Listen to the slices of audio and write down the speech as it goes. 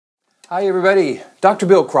Hi everybody, Dr.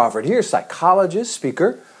 Bill Crawford here, psychologist,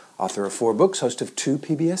 speaker, author of 4 books, host of 2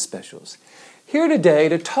 PBS specials. Here today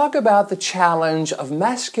to talk about the challenge of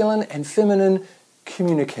masculine and feminine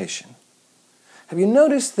communication. Have you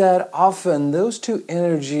noticed that often those 2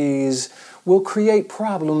 energies will create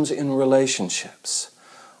problems in relationships?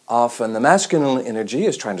 Often the masculine energy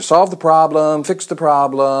is trying to solve the problem, fix the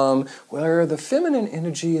problem, where the feminine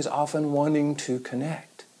energy is often wanting to connect.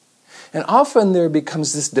 And often there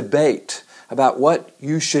becomes this debate about what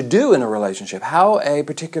you should do in a relationship, how a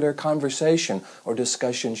particular conversation or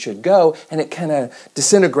discussion should go, and it kind of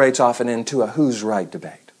disintegrates often into a who's right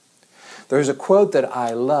debate. There's a quote that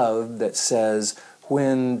I love that says,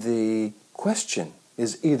 when the question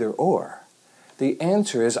is either or, the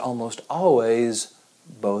answer is almost always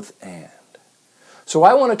both and. So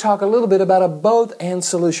I want to talk a little bit about a both and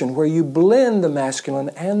solution where you blend the masculine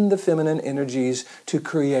and the feminine energies to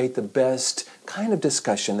create the best kind of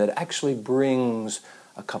discussion that actually brings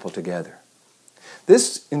a couple together.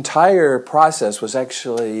 This entire process was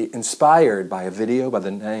actually inspired by a video by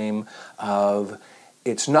the name of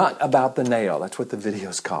It's Not About the Nail. That's what the video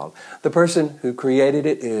is called. The person who created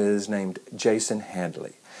it is named Jason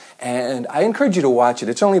Handley. And I encourage you to watch it.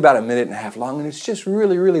 It's only about 1.5 minutes long, and it's just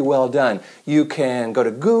really, really well done. You can go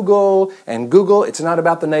to Google and Google It's Not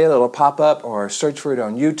About the Nail. It'll pop up, or search for it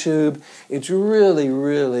on YouTube. It's really,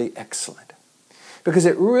 really excellent because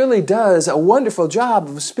it really does a wonderful job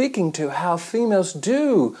of speaking to how females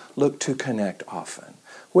do look to connect often,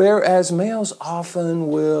 whereas males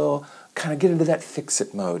often will kind of get into that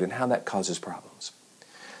fix-it mode and how that causes problems.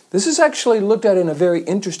 This is actually looked at in a very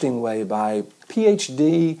interesting way by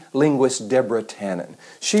PhD linguist Deborah Tannen.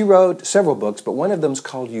 She wrote several books, but one of them is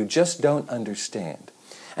called You Just Don't Understand.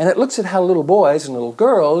 And it looks at how little boys and little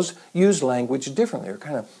girls use language differently, or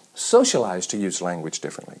kind of socialized to use language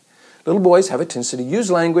differently. Little boys have a tendency to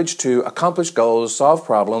use language to accomplish goals, solve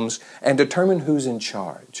problems, and determine who's in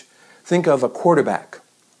charge. Think of a quarterback.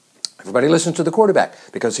 Everybody listens to the quarterback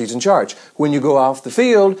because he's in charge. When you go off the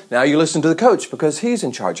field, now you listen to the coach because he's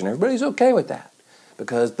in charge, and everybody's okay with that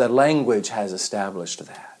because the language has established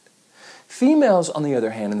that. Females, on the other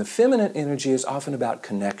hand, and the feminine energy is often about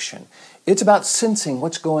connection. It's about sensing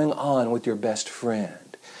what's going on with your best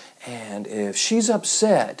friend. And if she's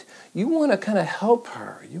upset, you want to kind of help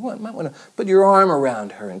her. You might want to put your arm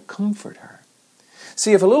around her and comfort her.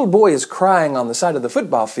 See, if a little boy is crying on the side of the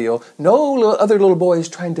football field, no other little boy is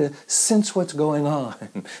trying to sense what's going on.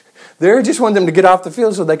 They just want them to get off the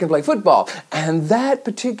field so they can play football. And that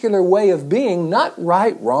particular way of being, not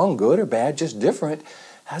right, wrong, good, or bad, just different,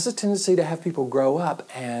 has a tendency to have people grow up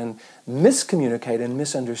and miscommunicate and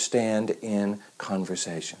misunderstand in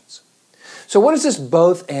conversations. So what does this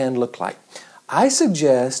both and look like? I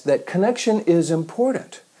suggest that connection is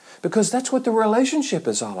important, because that's what the relationship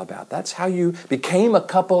is all about. That's how you became a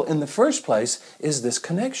couple in the first place, is this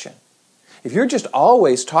connection. If you're just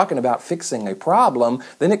always talking about fixing a problem,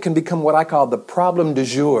 then it can become what I call the problem du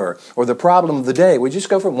jour, or the problem of the day. We just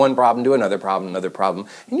go from one problem to another problem,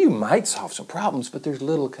 and you might solve some problems, but there's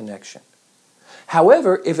little connection.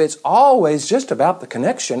 However, if it's always just about the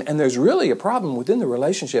connection, and there's really a problem within the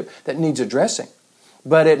relationship that needs addressing,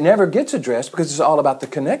 but it never gets addressed because it's all about the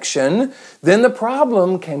connection, then the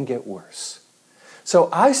problem can get worse. So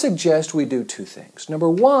I suggest we do 2 things. Number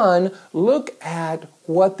 1, look at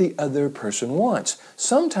what the other person wants.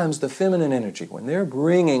 Sometimes the feminine energy, when they're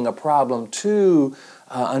bringing a problem to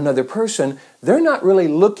another person, they're not really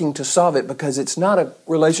looking to solve it because it's not a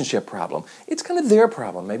relationship problem. It's kind of their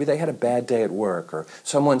problem. Maybe they had a bad day at work, or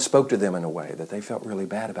someone spoke to them in a way that they felt really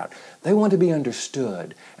bad about. They want to be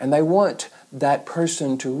understood, and they want that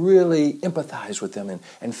person to really empathize with them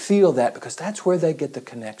and feel that, because that's where they get the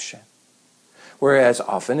connection. Whereas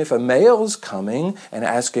often if a male's coming and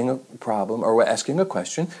asking a problem or asking a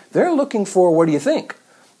question, they're looking for, what do you think?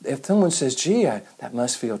 If someone says, gee, that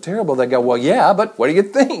must feel terrible, they go, well, yeah, but what do you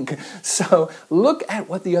think? So look at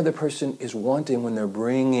what the other person is wanting when they're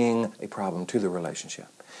bringing a problem to the relationship.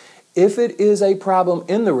 If it is a problem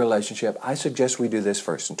in the relationship, I suggest we do this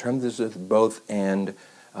first in terms of both and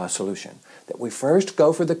solution. That we first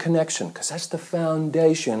go for the connection, because that's the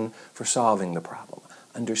foundation for solving the problem.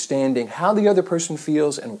 Understanding how the other person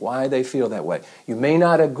feels and why they feel that way. You may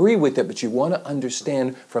not agree with it, but you want to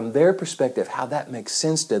understand from their perspective how that makes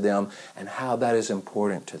sense to them and how that is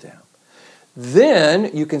important to them.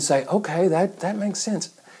 Then you can say, okay, that makes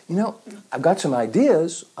sense. You know, I've got some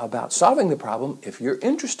ideas about solving the problem if you're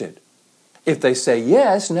interested. If they say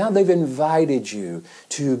yes, now they've invited you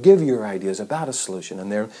to give your ideas about a solution,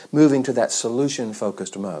 and they're moving to that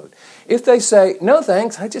solution-focused mode. If they say, no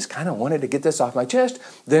thanks, I just kind of wanted to get this off my chest,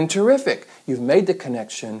 then terrific. You've made the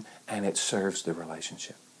connection, and it serves the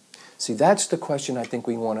relationship? See, that's the question I think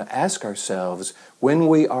we want to ask ourselves when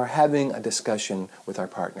we are having a discussion with our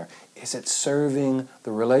partner. Is it serving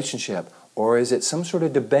the relationship, or is it some sort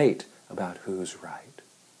of debate about who's right?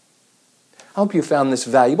 I hope you found this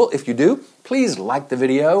valuable. If you do, please like the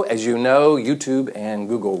video. As you know, YouTube and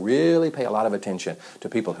Google really pay a lot of attention to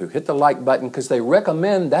people who hit the like button because they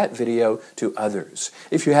recommend that video to others.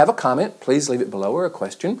 If you have a comment, please leave it below, or a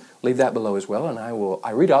question. Leave that below as well, and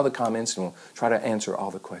I read all the comments and will try to answer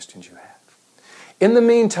all the questions you have. In the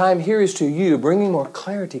meantime, here is to you, bringing more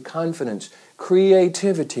clarity, confidence,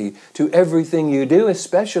 creativity to everything you do,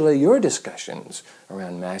 especially your discussions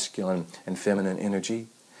around masculine and feminine energy.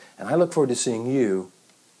 And I look forward to seeing you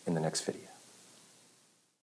in the next video.